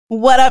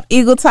What up,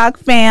 Eagle Talk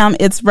fam?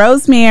 It's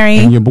Rosemary.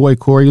 And your boy,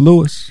 Corey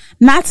Lewis.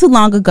 Not too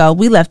long ago,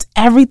 we left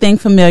everything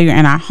familiar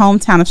in our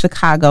hometown of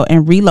Chicago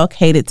and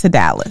relocated to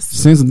Dallas.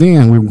 Since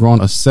then, we've grown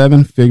a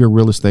 7-figure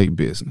real estate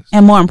business.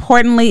 And more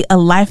importantly, a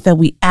life that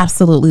we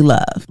absolutely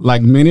love.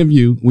 Like many of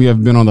you, we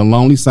have been on the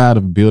lonely side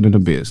of building a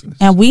business.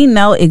 And we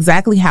know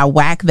exactly how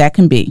whack that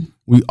can be.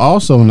 We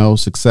also know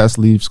success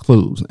leaves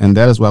clues, and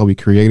that is why we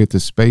created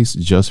this space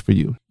just for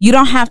you. You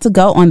don't have to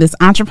go on this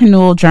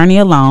entrepreneurial journey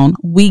alone.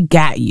 We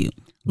got you.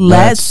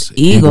 Let's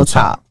Eagle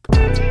Talk.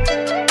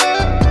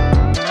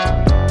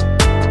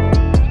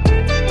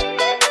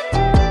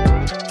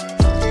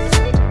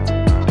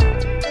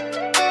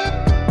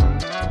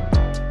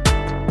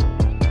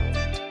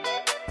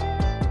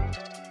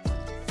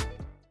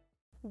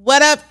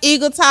 What up,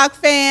 Eagle Talk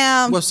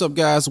fam? What's up,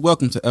 guys?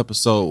 Welcome to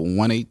episode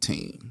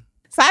 118.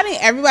 So I need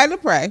everybody to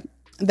pray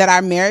that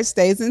our marriage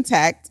stays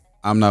intact.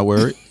 I'm not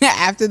worried.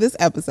 After this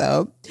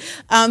episode.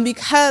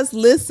 Because,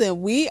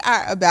 listen, we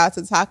are about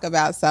to talk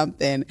about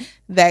something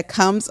that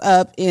comes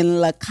up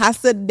in La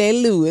Casa de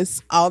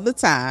Lewis all the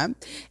time,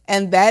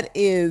 and that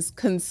is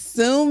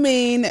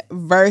consuming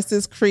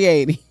versus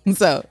creating.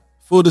 So,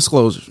 full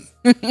disclosure,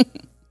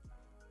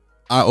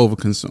 I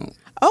overconsume.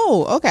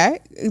 Oh, okay.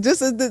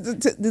 Just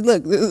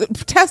look,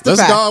 testify.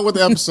 Let's go on with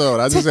the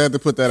episode. I just had to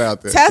put that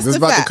out there. Testify. It's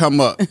about to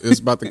come up. It's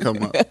about to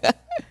come up.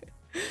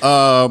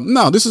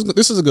 No, this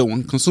is a good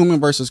one. Consuming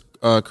versus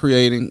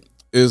creating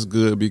is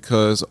good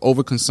because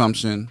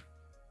overconsumption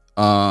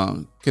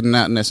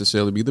cannot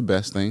necessarily be the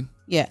best thing.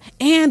 Yeah,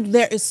 and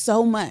there is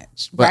so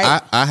much. But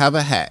right? I have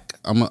a hack.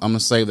 I'm gonna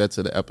save that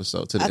to the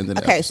episode, to the end of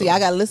the episode. Okay, so y'all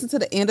gotta listen to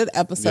the end of the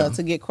episode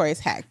to get Corey's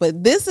hack.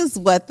 But this is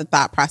what the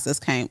thought process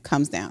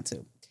comes down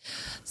to.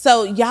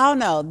 So y'all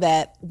know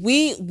that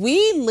we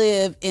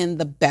live in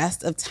the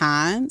best of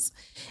times,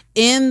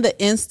 in the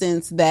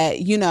instance that,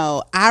 you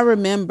know, I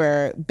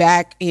remember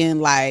back in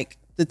like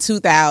the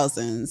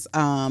 2000s,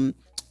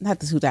 not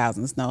the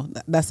 2000s, no,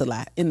 that's a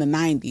lie, in the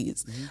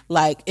 90s. Mm-hmm.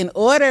 Like in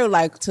order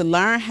like to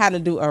learn how to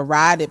do a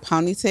rided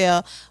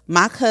ponytail,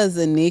 my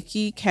cousin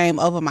Nikki came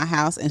over my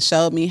house and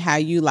showed me how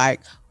you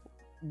like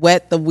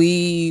wet the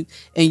weave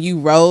and you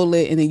roll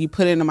it and then you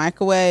put it in the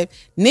microwave.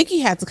 Nikki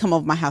had to come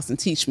over my house and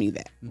teach me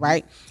that,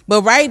 right?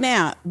 But right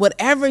now,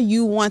 whatever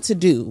you want to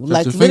do,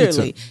 like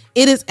literally,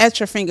 it is at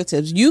your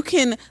fingertips. You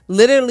can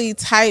literally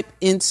type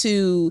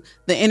into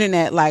the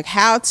internet like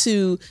how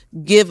to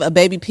give a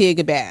baby pig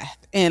a bath.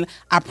 And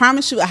I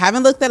promise you, I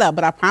haven't looked that up,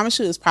 but I promise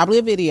you it's probably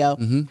a video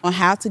on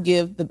how to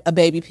give a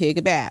baby pig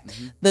a bath.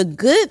 Mm-hmm. The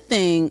good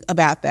thing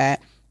about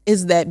that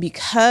is that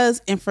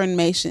because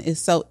information is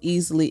so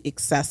easily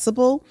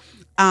accessible,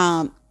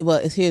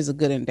 here's a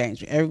good and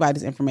danger.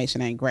 Everybody's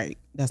information ain't great.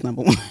 That's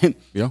number one.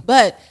 Yeah.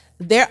 But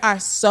there are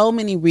so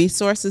many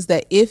resources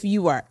that if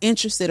you are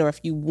interested or if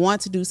you want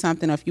to do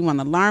something or if you want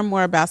to learn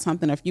more about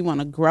something or if you want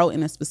to grow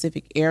in a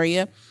specific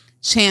area,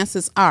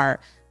 chances are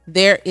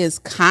there is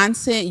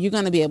content. You're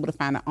going to be able to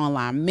find an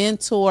online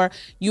mentor.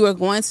 You are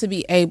going to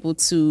be able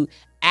to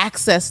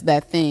access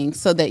that thing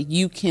so that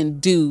you can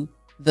do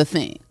the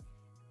thing.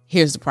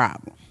 Here's the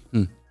problem,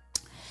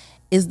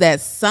 is that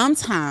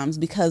sometimes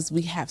because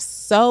we have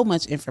so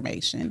much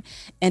information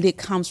and it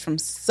comes from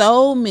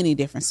so many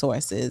different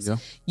sources,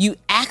 you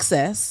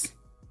access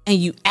and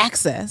you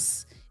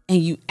access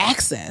and you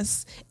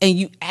access and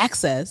you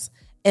access,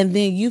 and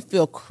then you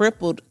feel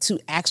crippled to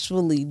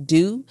actually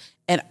do.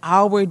 And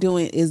all we're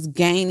doing is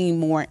gaining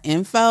more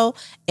info.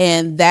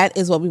 And that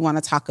is what we want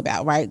to talk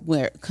about, right?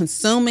 We're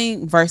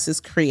consuming versus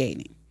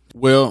creating.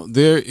 Well,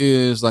 there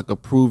is like a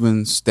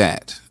proven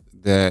stat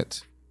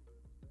that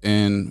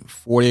in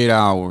 48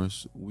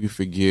 hours, we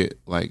forget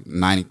like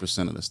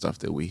 90% of the stuff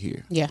that we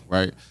hear. Yeah.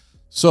 Right.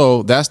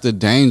 So that's the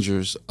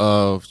dangers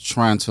of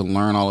trying to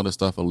learn all of this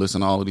stuff or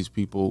listen to all of these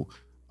people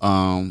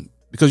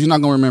because you're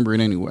not going to remember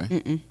it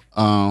anyway.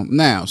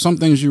 Now, some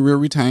things you will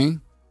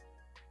retain.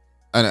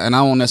 And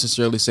I won't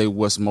necessarily say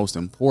what's most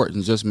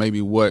important, just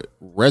maybe what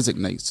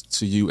resonates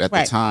to you at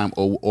the time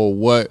or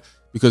what.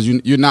 Because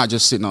you're not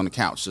just sitting on the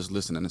couch just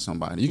listening to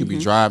somebody. You could be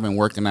driving,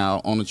 working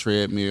out, on the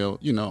treadmill,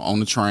 you know, on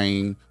the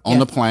train, on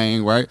the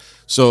plane, right?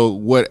 So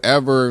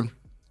whatever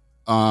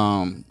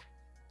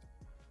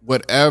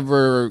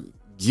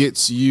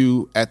gets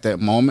you at that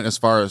moment as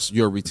far as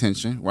your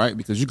retention, right?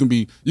 Because you could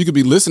be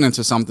listening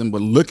to something but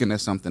looking at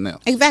something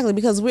else. Exactly,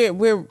 because we're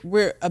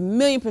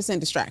 1,000,000%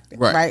 distracted,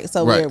 right?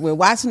 So we're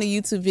watching a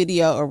YouTube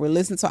video or we're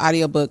listening to an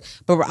audiobook,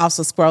 but we're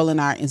also scrolling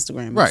our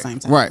Instagram at the same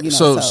time. Right. You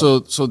know,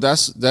 so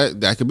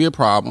that could be a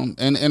problem.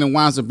 And it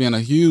winds up being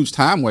a huge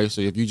time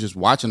waster if you're just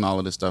watching all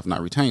of this stuff, not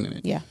retaining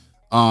it. Yeah.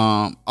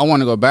 I want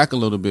to go back a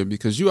little bit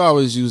because you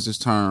always use this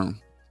term,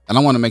 and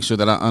I want to make sure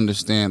that I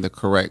understand the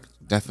correct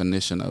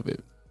definition of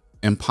it.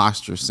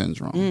 Imposter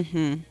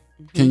syndrome.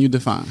 Can you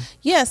define?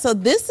 Yeah, so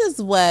this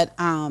is what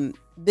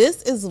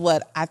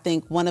I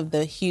think one of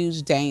the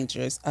huge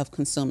dangers of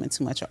consuming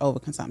too much or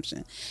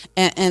overconsumption.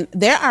 And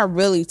there are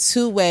really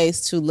two ways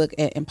to look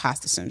at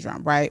imposter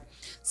syndrome, right?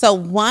 So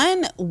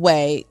one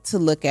way to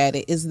look at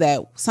it is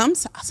that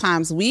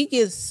sometimes we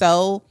get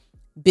so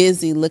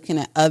busy looking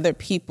at other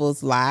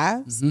people's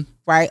lives,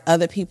 right?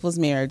 Other people's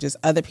marriages,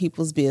 other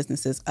people's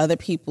businesses, other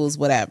people's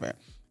whatever,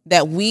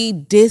 that we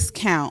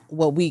discount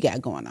what we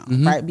got going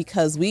on, right?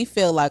 Because we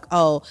feel like,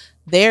 oh,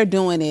 they're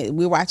doing it.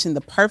 We're watching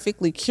the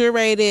perfectly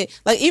curated,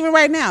 like even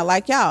right now,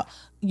 like y'all,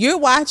 you're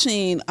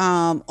watching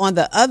on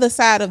the other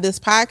side of this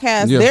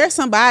podcast, there's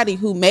somebody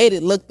who made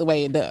it look the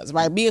way it does,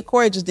 right? Mia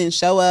Corey just didn't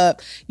show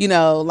up,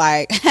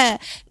 like,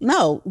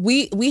 no,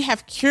 we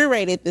have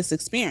curated this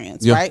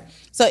experience, right?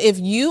 So if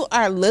you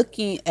are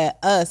looking at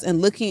us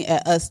and looking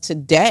at us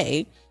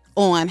today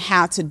on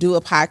how to do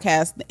a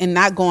podcast and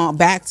not going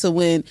back to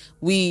when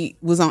we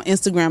was on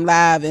Instagram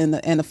Live and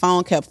the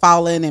phone kept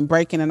falling and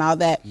breaking and all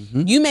that,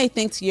 you may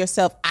think to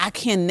yourself, I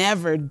can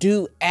never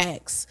do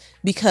X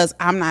because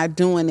I'm not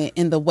doing it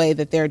in the way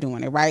that they're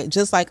doing it, right?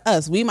 Just like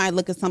us, we might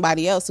look at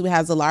somebody else who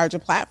has a larger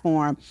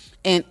platform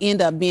and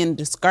end up being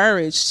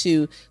discouraged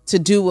to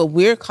do what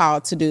we're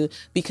called to do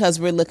because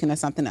we're looking at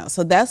something else.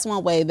 So that's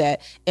one way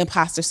that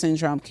imposter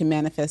syndrome can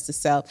manifest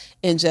itself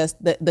in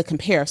just the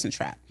comparison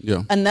trap.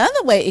 Yeah.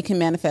 Another way it can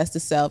manifest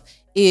itself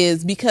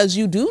is because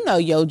you do know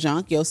your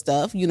junk, your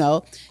stuff,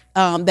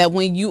 that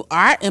when you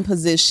are in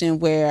position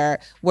where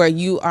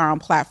you are on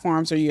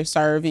platforms or you're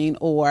serving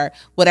or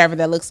whatever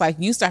that looks like,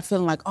 you start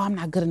feeling like, oh, I'm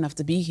not good enough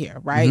to be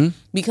here, right?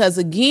 Because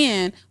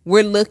again,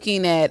 we're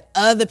looking at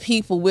other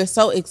people. We're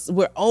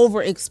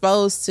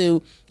overexposed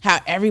to how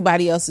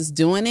everybody else is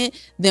doing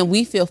it. Then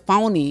we feel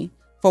phony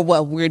for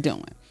what we're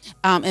doing.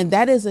 And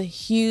that is a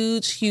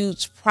huge,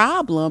 huge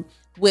problem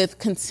with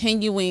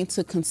continuing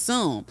to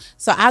consume.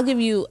 So I'll give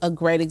you a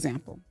great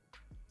example.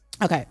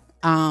 Okay.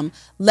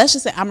 Let's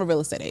just say I'm a real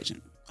estate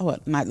agent. Oh, well,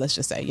 not let's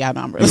just say, y'all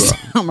know I'm real estate.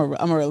 I'm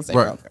a real estate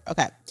broker.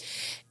 Okay.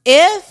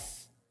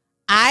 If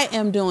I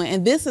am doing,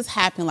 and this has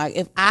happened, like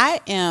if I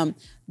am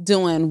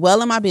doing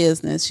well in my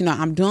business,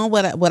 I'm doing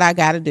what I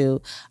got to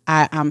do.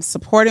 I'm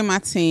supporting my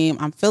team.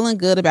 I'm feeling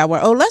good about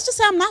where, let's just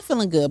say I'm not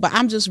feeling good, but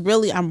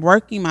I'm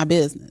working my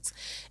business.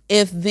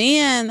 If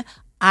then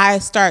I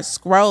start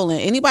scrolling,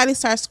 anybody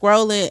starts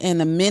scrolling,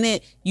 and the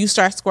minute you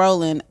start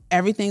scrolling,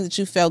 everything that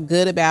you felt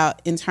good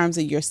about in terms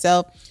of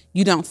yourself,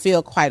 you don't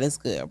feel quite as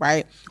good,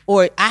 right?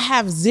 Or I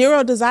have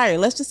zero desire.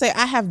 Let's just say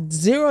I have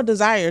zero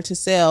desire to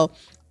sell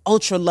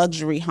ultra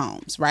luxury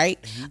homes, right?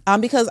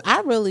 Because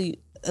I really,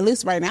 at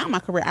least right now in my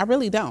career, I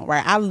really don't,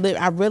 right?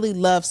 I really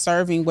love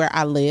serving where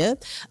I live.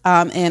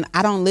 And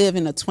I don't live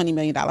in a $20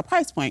 million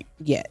price point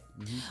yet.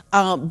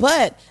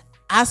 But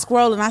I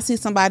scroll and I see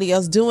somebody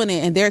else doing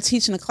it and they're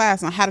teaching a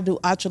class on how to do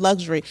ultra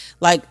luxury.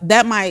 Like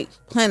that might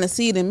plant a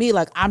seed in me,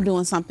 like I'm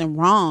doing something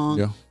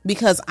wrong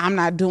because I'm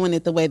not doing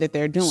it the way that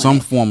they're doing it. Some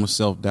form of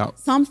self-doubt.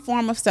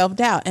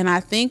 And I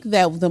think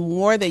that the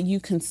more that you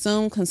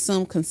consume,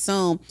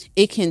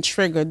 it can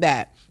trigger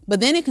that.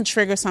 But then it can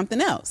trigger something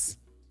else.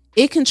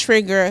 It can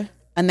trigger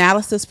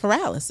analysis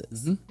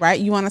paralysis, right?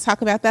 You want to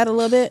talk about that a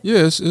little bit?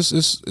 Yeah,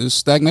 it's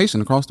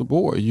stagnation across the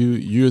board.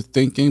 You're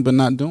thinking but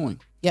not doing.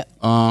 Yep.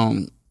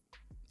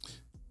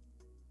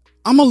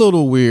 I'm a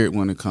little weird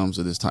when it comes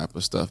to this type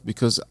of stuff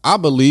because I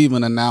believe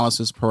in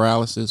analysis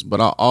paralysis, but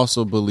I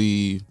also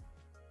believe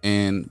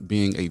in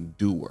being a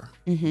doer.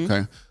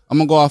 Okay, I'm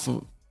gonna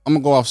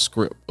go off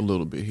script a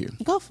little bit here.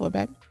 Go for it,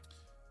 baby.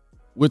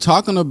 We're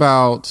talking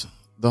about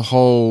the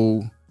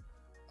whole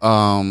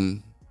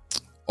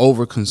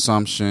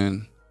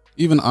overconsumption,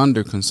 even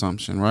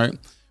underconsumption, right?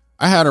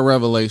 I had a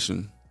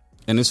revelation,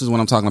 and this is what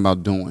I'm talking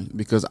about doing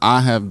because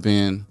I have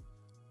been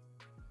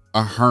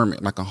a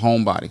hermit, like a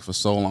homebody for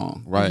so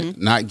long, right?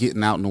 Not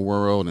getting out in the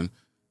world and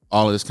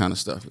all of this kind of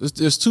stuff.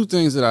 There's two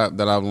things that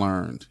I've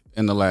learned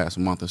in the last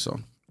month or so.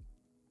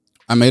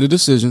 I made a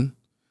decision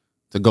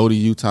to go to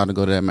Utah to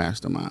go to that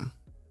mastermind.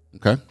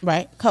 Okay.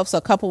 Right. So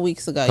a couple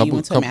weeks ago, you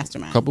went to a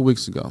mastermind. A couple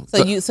weeks ago.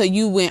 So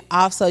you went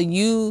off. So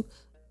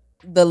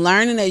the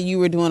learning that you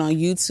were doing on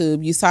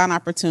YouTube, you saw an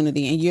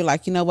opportunity and you're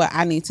like, you know what?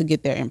 I need to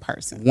get there in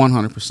person.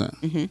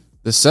 100%.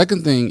 The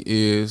second thing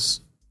is,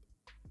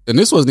 and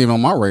this wasn't even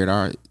on my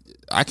radar,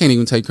 I can't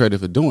even take credit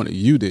for doing it.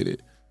 You did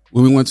it.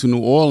 When we went to New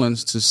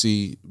Orleans to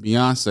see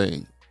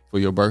Beyonce for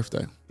your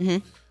birthday,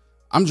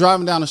 I'm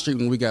driving down the street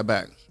when we got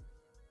back.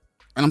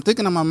 And I'm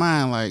thinking in my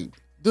mind, like,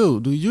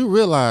 dude, do you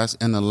realize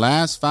in the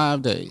last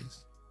 5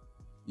 days,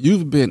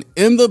 you've been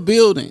in the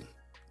building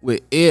with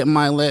Ed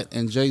Milet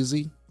and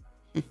Jay-Z?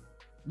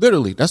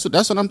 Literally, that's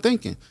what I'm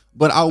thinking.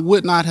 But I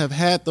would not have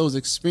had those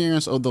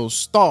experiences or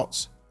those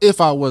thoughts if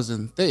I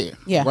wasn't there.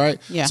 Yeah.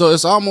 Right? Yeah. So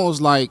it's almost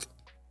like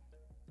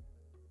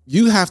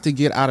you have to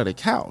get out of the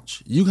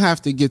couch. You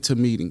have to get to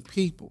meeting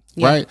people,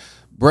 right?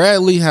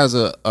 Bradley has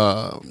a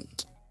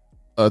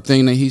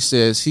thing that he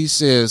says. He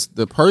says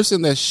the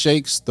person that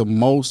shakes the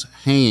most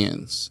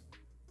hands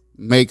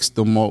makes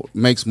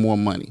more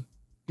money.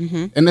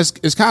 And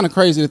it's kind of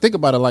crazy to think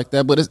about it like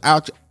that, but it's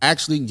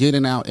actually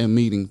getting out and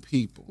meeting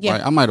people.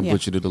 Right? I might have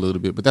butchered it a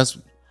little bit, but that's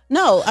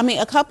No, I mean,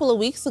 a couple of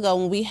weeks ago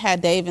when we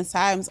had Dave and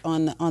Symes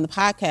on the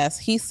podcast,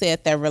 he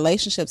said that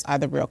relationships are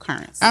the real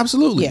currency.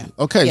 Absolutely. Yeah.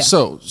 Okay. Yeah.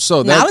 So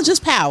knowledge is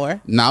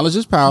power. Knowledge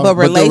is power. But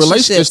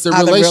relationships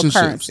are the real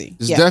currency.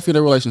 It's definitely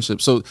the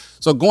relationship. So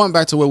going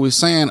back to what we're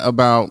saying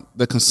about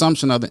the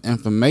consumption of the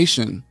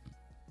information,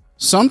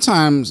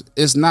 sometimes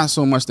it's not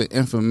so much the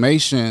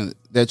information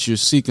that you're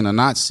seeking or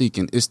not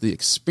seeking, it's the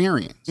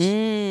experience.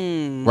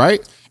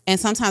 Right? And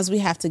sometimes we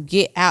have to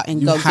get out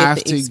and go get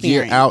the experience. You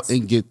have to get out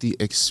and get the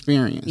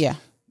experience. Yeah.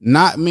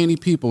 Not many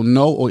people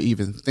know or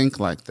even think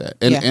like that.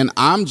 And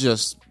I'm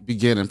just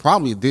beginning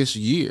probably this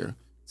year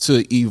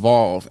to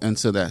evolve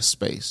into that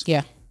space.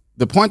 Yeah.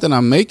 The point that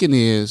I'm making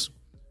is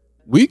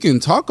we can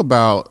talk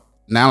about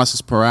analysis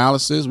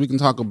paralysis. We can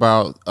talk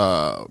about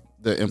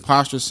the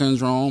imposter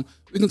syndrome.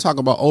 We can talk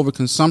about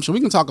overconsumption. We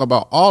can talk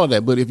about all of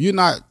that. But if you're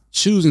not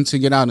choosing to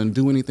get out and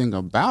do anything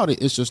about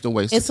it, it's just a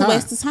waste of time.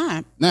 It's a waste of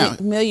time. Now,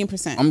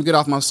 1,000,000%. I'm going to get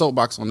off my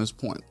soapbox on this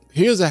point.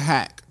 Here's a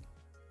hack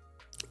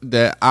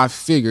that I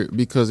figured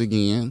because,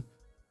 again,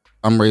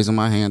 I'm raising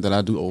my hand that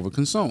I do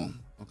overconsume,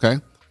 okay?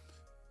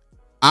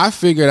 I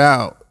figured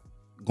out,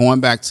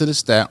 going back to the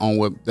stat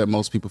on that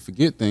most people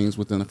forget things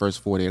within the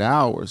first 48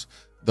 hours,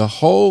 the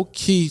whole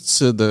key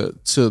to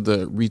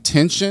the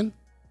retention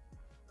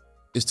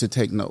is to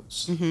take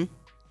notes. Mm-hmm.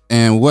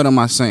 And what am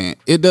I saying?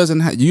 It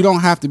doesn't. You don't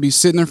have to be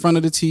sitting in front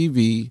of the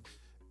TV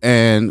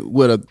and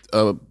with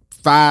a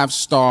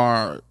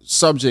 5-star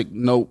subject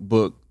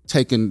notebook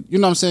taking. You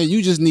know what I'm saying?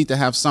 You just need to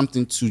have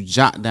something to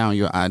jot down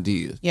your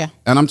ideas. Yeah.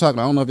 And I'm talking.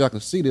 I don't know if y'all can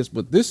see this,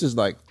 but this is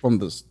like from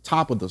the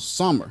top of the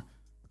summer.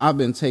 I've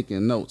been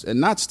taking notes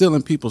and not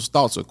stealing people's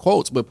thoughts or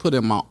quotes, but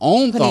putting my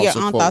own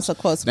thoughts or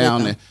quotes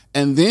down there.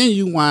 And then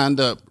you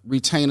wind up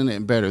retaining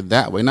it better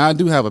that way. Now, I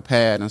do have a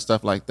pad and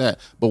stuff like that,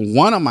 but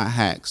one of my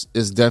hacks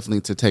is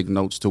definitely to take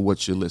notes to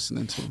what you're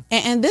listening to.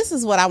 And this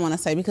is what I want to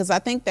say, because I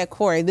think that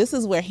Corey, this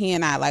is where he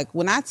and I, like,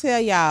 when I tell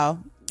y'all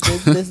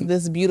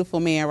this beautiful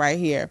man right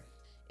here,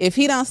 if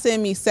he don't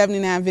send me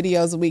 79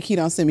 videos a week, he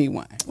don't send me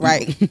one,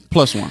 right?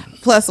 Plus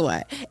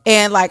one.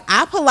 And like,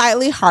 I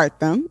politely heart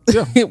them,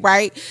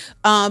 right?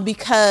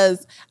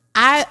 Because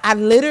I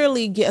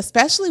literally get,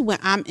 especially when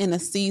I'm in a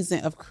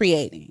season of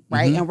creating,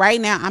 right? Mm-hmm. And right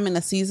now I'm in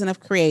a season of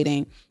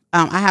creating.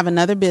 I have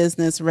another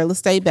business, Real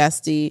Estate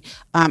Bestie,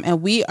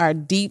 and we are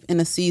deep in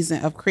a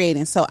season of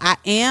creating. So I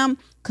am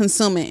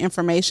consuming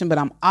information, but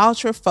I'm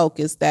ultra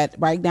focused that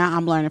right now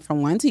I'm learning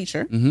from one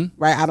teacher,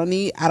 right? I don't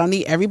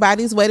need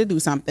everybody's way to do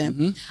something.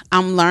 Mm-hmm.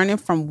 I'm learning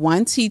from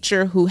one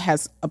teacher who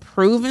has a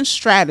proven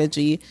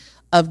strategy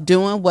of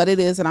doing what it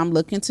is that I'm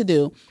looking to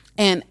do.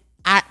 And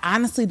I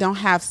honestly don't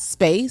have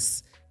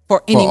space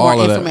for any more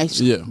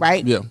information,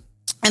 right? Yeah.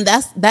 And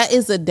that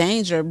is a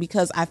danger,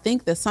 because I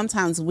think that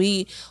sometimes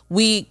we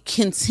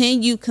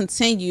continue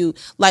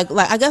like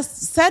I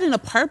guess setting a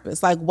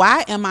purpose. Like,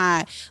 why am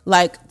I,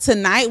 like,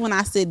 tonight when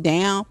I sit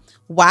down,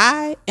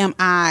 why am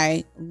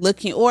I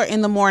looking, or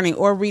in the morning,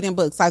 or reading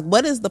books? Like,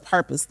 what is the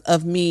purpose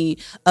of me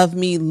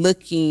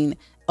looking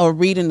or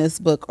reading this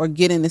book or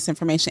getting this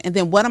information? And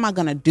then what am I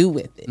going to do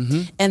with it?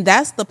 Mm-hmm. And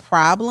that's the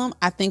problem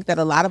I think that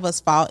a lot of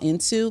us fall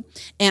into.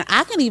 And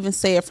I can even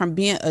say it from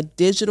being a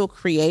digital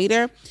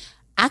creator.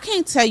 I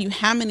can't tell you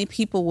how many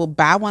people will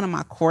buy one of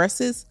my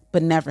courses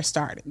but never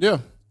start it. Yeah.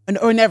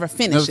 Or never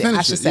finish it,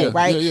 I should say,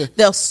 right? Yeah.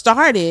 They'll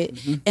start it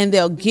and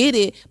they'll get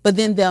it, but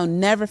then they'll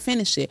never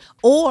finish it.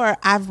 Or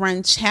I've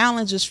run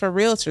challenges for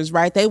realtors,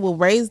 right? They will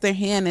raise their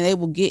hand and they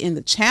will get in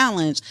the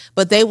challenge,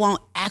 but they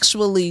won't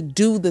actually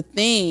do the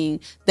thing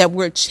that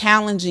we're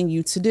challenging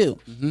you to do.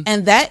 Mm-hmm.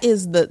 And that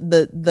is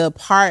the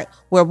part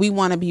where we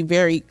want to be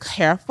very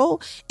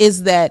careful,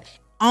 is that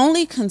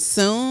only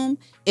consume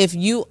if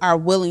you are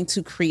willing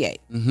to create,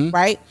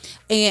 right?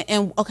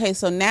 And okay,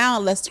 so now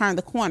let's turn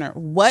the corner.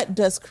 What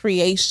does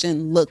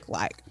creation look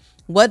like?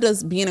 What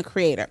does being a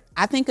creator?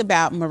 I think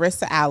about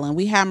Marissa Allen.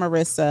 We have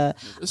Marissa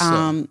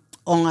on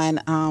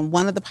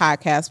one of the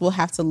podcasts. We'll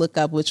have to look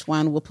up which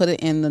one. We'll put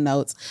it in the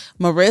notes.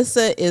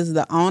 Marissa is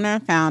the owner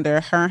and founder.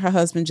 Her and her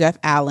husband, Jeff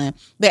Allen.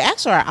 They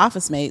actually are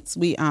office mates.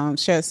 We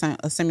share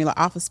a similar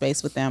office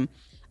space with them.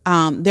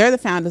 They're the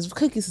founders of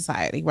Cookie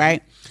Society,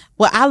 right?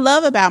 What I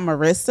love about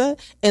Marissa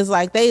is,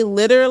 like, they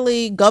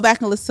literally, go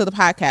back and listen to the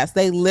podcast.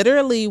 They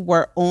literally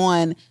were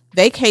on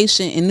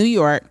vacation in New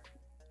York.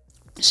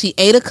 She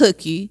ate a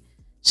cookie.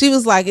 She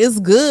was like, it's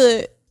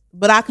good,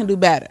 but I can do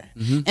better.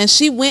 Mm-hmm. And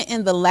she went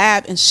in the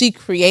lab and she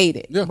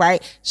created,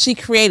 right? She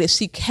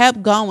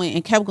kept going.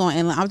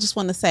 And I just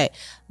want to say,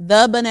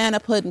 the banana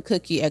pudding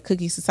cookie at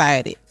Cookie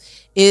Society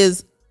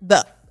is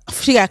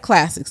she got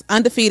classics,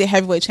 undefeated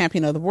heavyweight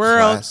champion of the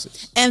world.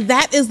 Classics. And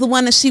that is the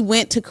one that she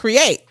went to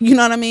create. You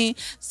know what I mean?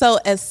 So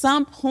at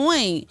some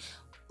point,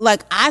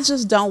 like, I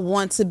just don't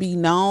want to be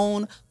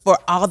known for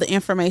all the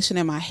information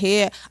in my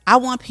head. I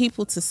want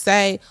people to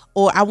say,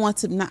 or I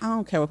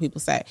don't care what people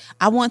say.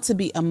 I want to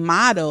be a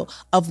model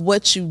of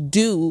what you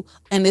do.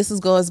 And this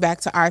goes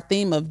back to our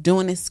theme of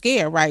doing it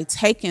scared, right?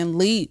 Taking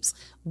leaps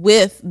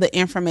with the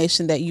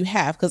information that you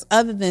have. Because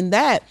other than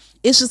that,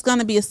 it's just going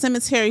to be a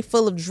cemetery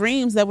full of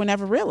dreams that were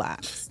never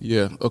realized.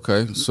 Yeah.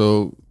 Okay.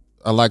 So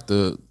I like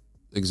the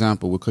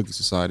example with Cookie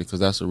Society because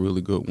that's a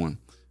really good one.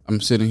 I'm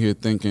sitting here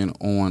thinking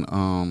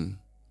on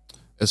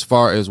as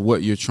far as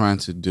what you're trying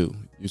to do.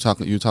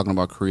 You're talking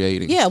about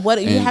creating. Yeah, what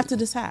you have to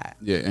decide.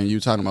 Yeah, and you're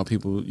talking about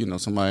people,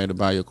 somebody to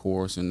buy your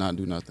course and not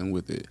do nothing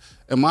with it.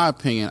 In my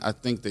opinion, I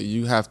think that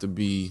you have to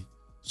be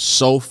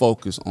so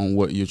focused on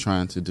what you're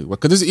trying to do.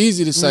 Because it's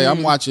easy to say,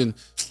 I'm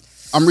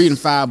reading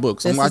 5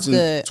 books. I'm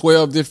watching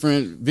 12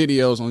 different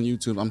videos on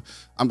YouTube.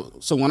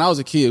 So when I was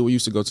a kid, we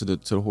used to go to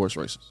the horse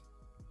races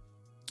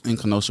in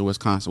Kenosha,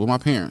 Wisconsin with my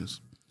parents.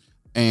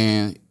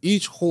 And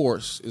each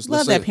horse is...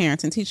 Love that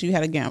parents and teach you how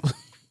to gamble.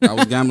 I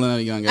was gambling at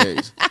a young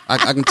age.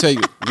 I can tell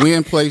you,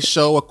 win, play,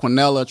 show, a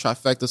Quinella,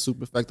 trifecta,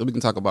 superfecta. We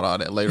can talk about all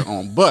that later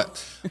on.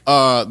 But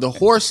the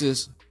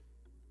horses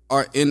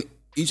are in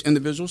each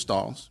individual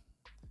stalls,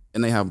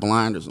 and they have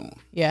blinders on.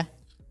 Yeah.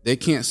 They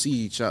can't see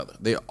each other.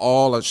 They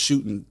all are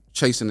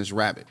chasing this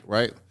rabbit,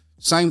 right?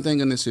 Same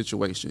thing in this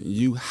situation.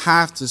 You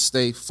have to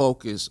stay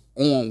focused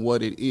on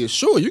what it is.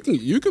 Sure, you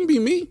can be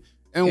me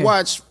and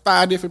watch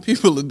 5 different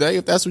people a day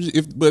if that's what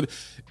but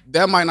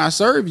that might not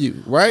serve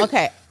you, right?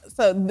 Okay.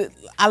 So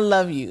I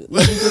love you.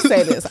 Let me just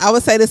say this. I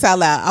would say this out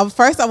loud.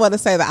 First, I want to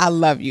say that I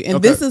love you.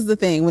 And this is the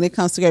thing when it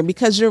comes to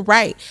because you're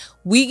right.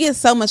 We get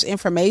so much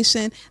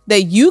information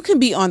that you can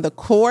be on the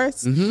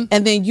course and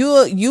then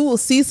you will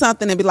see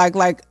something and be like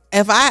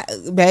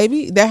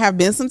there have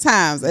been some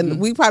times, and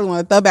we probably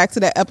want to throw back to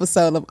that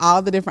episode of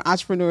all the different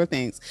entrepreneur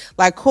things.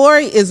 Like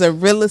Corey is a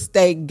real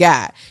estate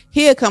guy.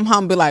 He'll come home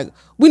and be like,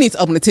 we need to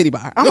open a titty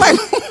bar. I'm like,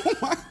 oh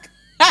my God.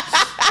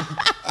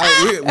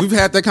 We've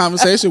had that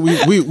conversation.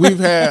 We've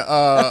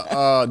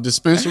had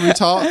dispensary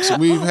talks.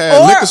 We've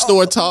had liquor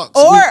store talks.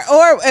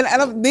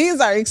 And these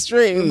are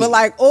extreme,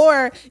 but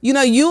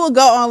you will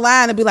go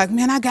online and be like,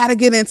 man, I got to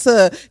get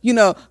into,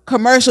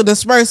 commercial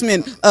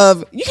disbursement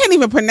of, you can't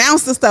even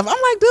pronounce the stuff.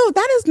 I'm like, dude,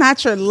 that is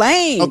not your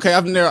lane.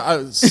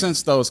 Okay.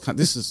 Since those,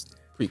 this is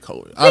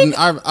pre-COVID.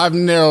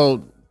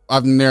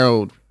 I've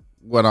narrowed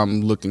what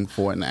I'm looking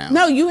for now.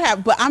 No, you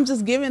have, but I'm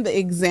just giving the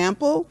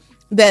example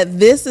that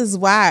this is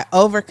why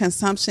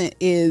overconsumption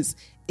is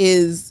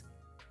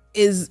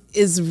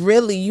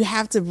really, you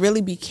have to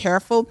really be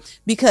careful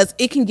because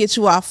it can get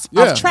you off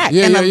track.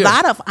 A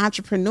lot of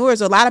entrepreneurs,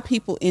 a lot of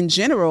people in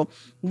general,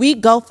 we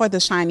go for the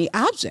shiny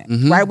object,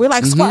 right? We're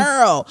like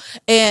squirrel.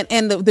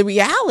 And the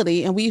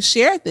reality, and we've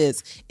shared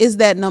this, is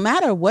that no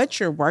matter what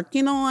you're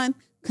working on,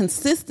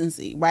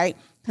 consistency, right?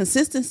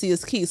 Consistency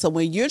is key. So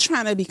when you're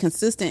trying to be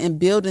consistent in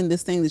building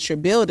this thing that you're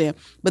building,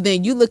 but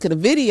then you look at a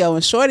video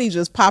and Shorty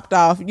just popped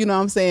off, you know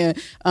what I'm saying?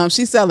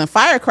 She's selling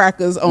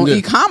firecrackers on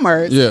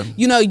e-commerce. Yeah.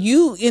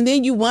 And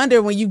then you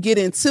wonder when you get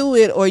into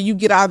it or you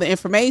get all the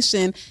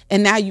information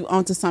and now you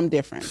onto something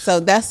different. So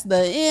that's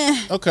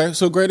Okay.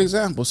 So great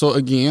example. So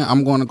again,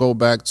 I'm going to go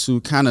back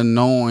to kind of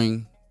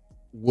knowing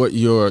what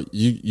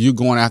you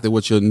going after,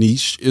 what your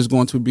niche is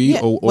going to be,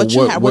 or what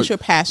you're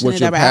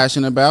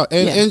passionate about.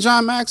 And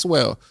John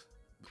Maxwell,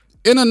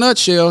 in a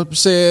nutshell,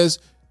 says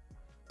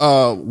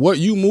what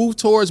you move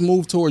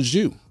towards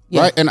you,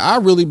 right? And I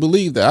really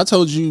believe that. I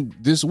told you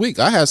this week,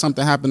 I had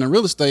something happen in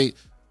real estate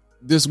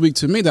this week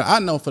to me that I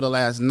know for the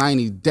last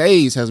 90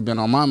 days has been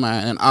on my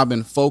mind, and I've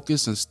been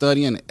focused and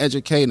studying and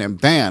educating, and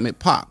bam, it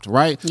popped,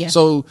 right? Yeah.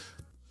 So,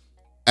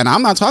 and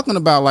I'm not talking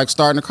about like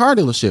starting a car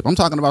dealership. I'm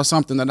talking about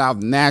something that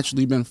I've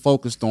naturally been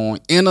focused on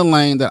in a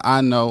lane that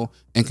I know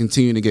and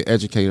continue to get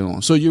educated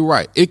on. So you're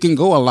right. It can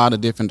go a lot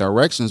of different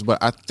directions,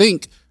 but I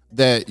think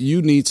that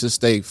you need to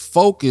stay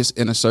focused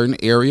in a certain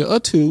area or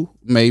two,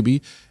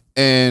 maybe,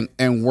 and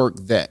work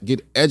that.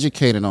 Get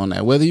educated on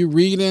that. Whether you're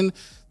reading,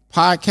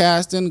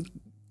 podcasting,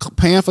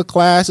 paying for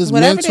classes,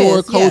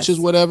 mentor, coaches,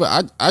 whatever.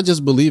 I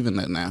just believe in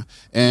that now.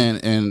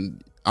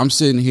 And I'm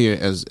sitting here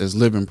as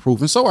living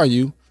proof. And so are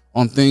you,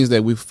 on things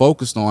that we've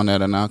focused on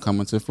that are now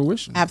coming to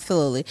fruition.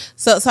 Absolutely.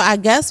 So I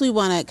guess we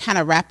want to kind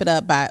of wrap it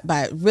up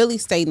by really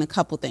stating a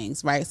couple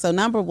things, right? So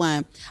number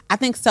one, I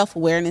think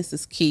self-awareness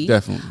is key.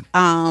 Definitely.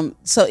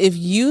 So if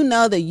you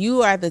know that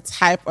you are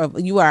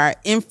you are an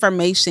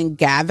information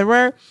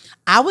gatherer,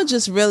 I would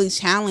just really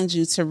challenge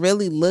you to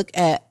really look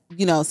at,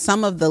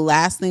 some of the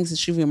last things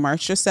that you've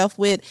immersed yourself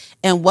with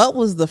and what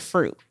was the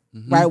fruit,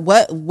 right?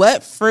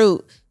 What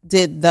fruit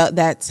did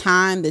that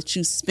time that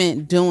you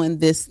spent doing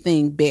this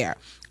thing bear?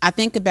 I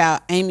think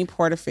about Amy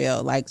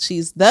Porterfield, like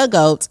she's the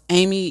GOAT.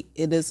 Amy,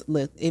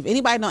 if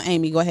anybody know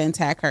Amy, go ahead and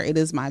tag her. It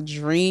is my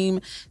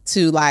dream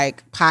to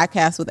like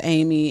podcast with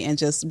Amy and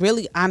just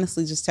really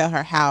honestly just tell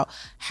her how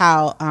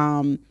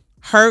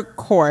her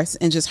course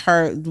and just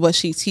what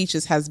she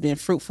teaches has been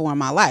fruitful in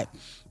my life.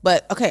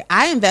 But okay,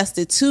 I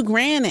invested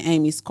 $2,000 in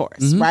Amy's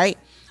course, right?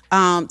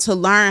 To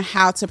learn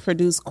how to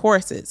produce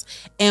courses.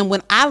 And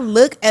when I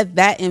look at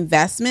that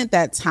investment,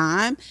 that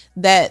time,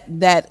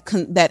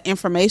 that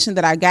information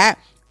that I got,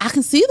 I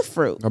can see the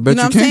fruit. I bet you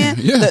know what I'm saying?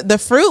 Yeah. The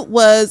fruit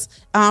was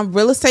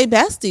Real Estate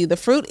Bestie. The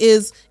fruit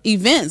is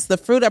events. The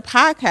fruit are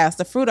podcasts.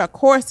 The fruit are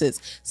courses.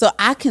 So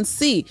I can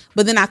see.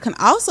 But then I can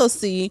also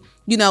see,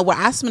 where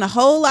I spent a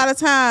whole lot of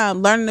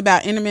time learning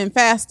about intermittent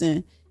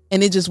fasting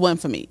and it just wasn't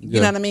for me.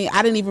 You know what I mean?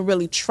 I didn't even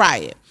really try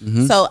it.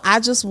 So I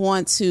just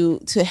want to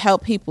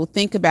help people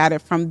think about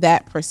it from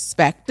that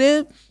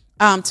perspective,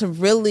 to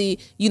really,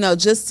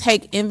 just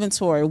take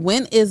inventory.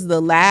 When is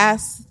the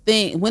last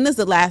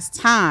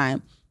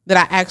time that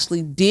I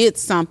actually did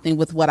something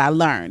with what I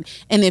learned?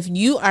 And if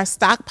you are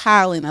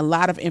stockpiling a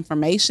lot of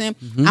information,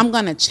 I'm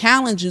going to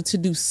challenge you to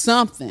do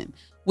something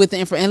with the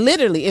info. And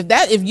literally,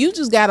 if you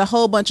just got a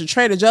whole bunch of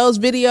Trader Joe's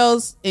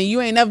videos and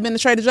you ain't never been to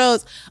Trader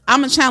Joe's,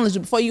 I'm gonna challenge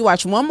you before you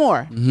watch one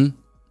more.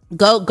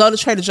 Go to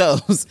Trader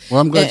Joe's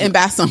and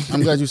buy something.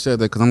 I'm glad you said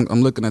that, because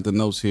I'm looking at the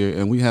notes here,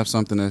 and we have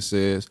something that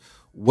says,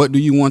 what do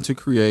you want to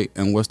create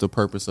and what's the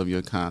purpose of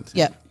your content?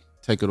 Yep.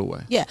 Take it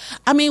away. Yeah.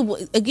 I mean,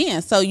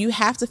 again, so you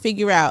have to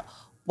figure out,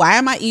 why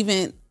am I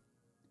even...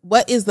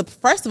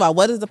 first of all,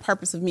 what is the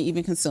purpose of me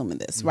even consuming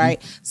this,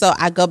 right? So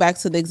I go back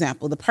to the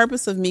example. The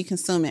purpose of me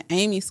consuming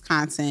Amy's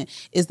content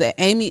is that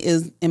Amy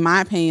is, in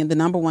my opinion, the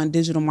number one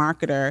digital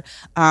marketer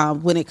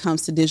when it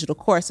comes to digital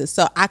courses.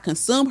 So I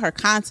consume her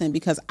content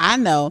because I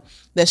know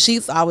that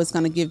she's always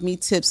going to give me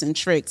tips and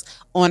tricks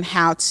on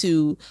how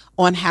to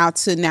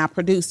now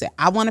produce it.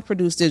 I want to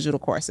produce digital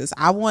courses.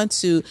 I want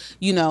to,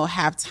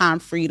 have time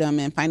freedom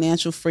and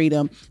financial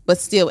freedom, but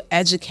still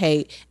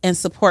educate and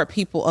support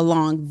people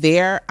along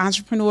their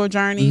entrepreneurial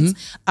journeys.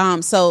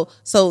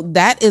 So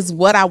that is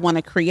what I want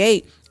to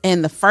create.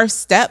 And the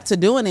first step to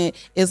doing it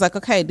is like,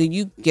 okay, do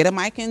you get a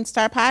mic and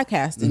start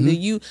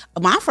podcasting?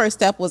 My first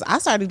step was I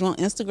started doing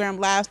Instagram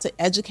lives to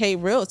educate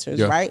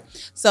realtors, right?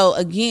 So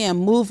again,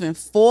 moving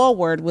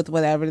forward with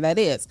whatever that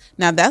is.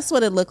 Now that's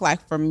what it looked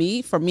like for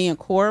me and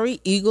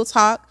Corey. Eagle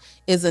Talk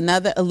is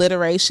another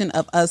alliteration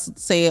of us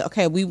saying,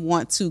 okay, we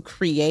want to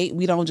create.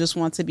 We don't just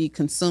want to be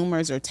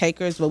consumers or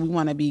takers, but we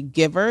want to be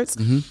givers.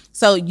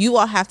 So you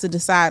all have to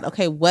decide,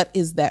 okay, what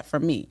is that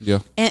for me?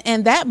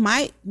 And that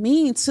might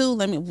mean too,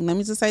 let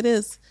me just say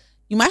this.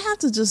 You might have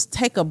to just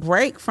take a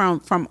break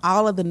from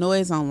all of the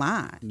noise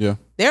online.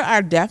 There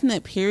are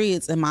definite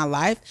periods in my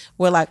life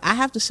where like I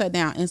have to shut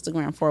down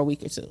Instagram for a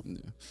week or two.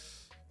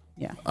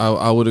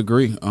 I would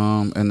agree.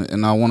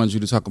 And I wanted you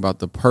to talk about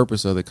the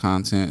purpose of the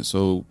content,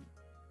 so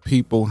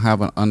people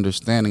have an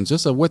understanding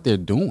just of what they're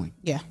doing.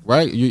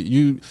 Right?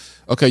 You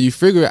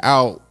figure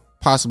out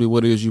possibly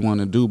what it is you want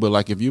to do, but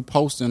like if you're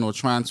posting or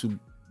trying to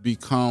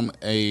become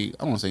I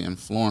don't want to say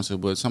influencer,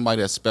 but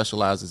somebody that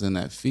specializes in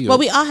that field. Well,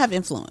 we all have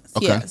influence.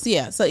 Yes.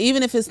 Yeah. So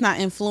even if it's not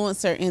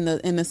influencer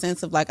in the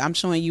sense of like, I'm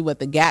showing you what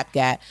the Gap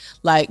got,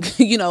 like,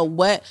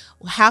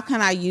 how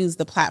can I use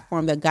the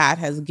platform that God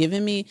has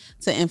given me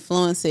to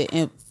influence it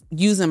and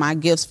using my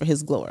gifts for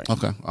his glory?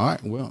 Okay. All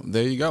right. Well,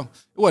 there you go.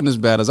 It wasn't as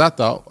bad as I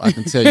thought. I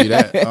can tell you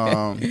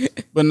that.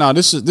 But no,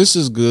 this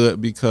is good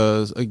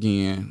because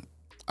again,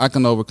 I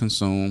can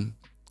overconsume.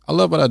 I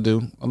love what I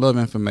do. I love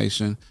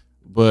information.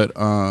 But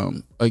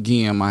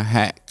again, my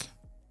hack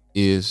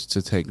is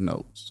to take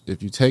notes.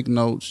 If you take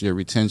notes, your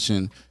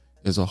retention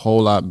is a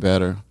whole lot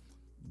better.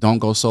 Don't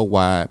go so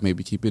wide.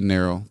 Maybe keep it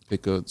narrow.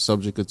 Pick a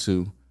subject or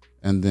two,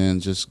 and then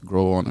just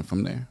grow on it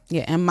from there.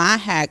 Yeah, and my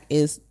hack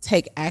is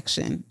take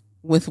action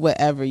with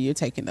whatever you're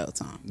taking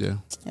notes on. Yeah,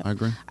 I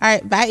agree. All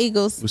right, bye,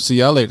 Eagles. We'll see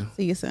y'all later.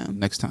 See you soon.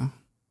 Next time.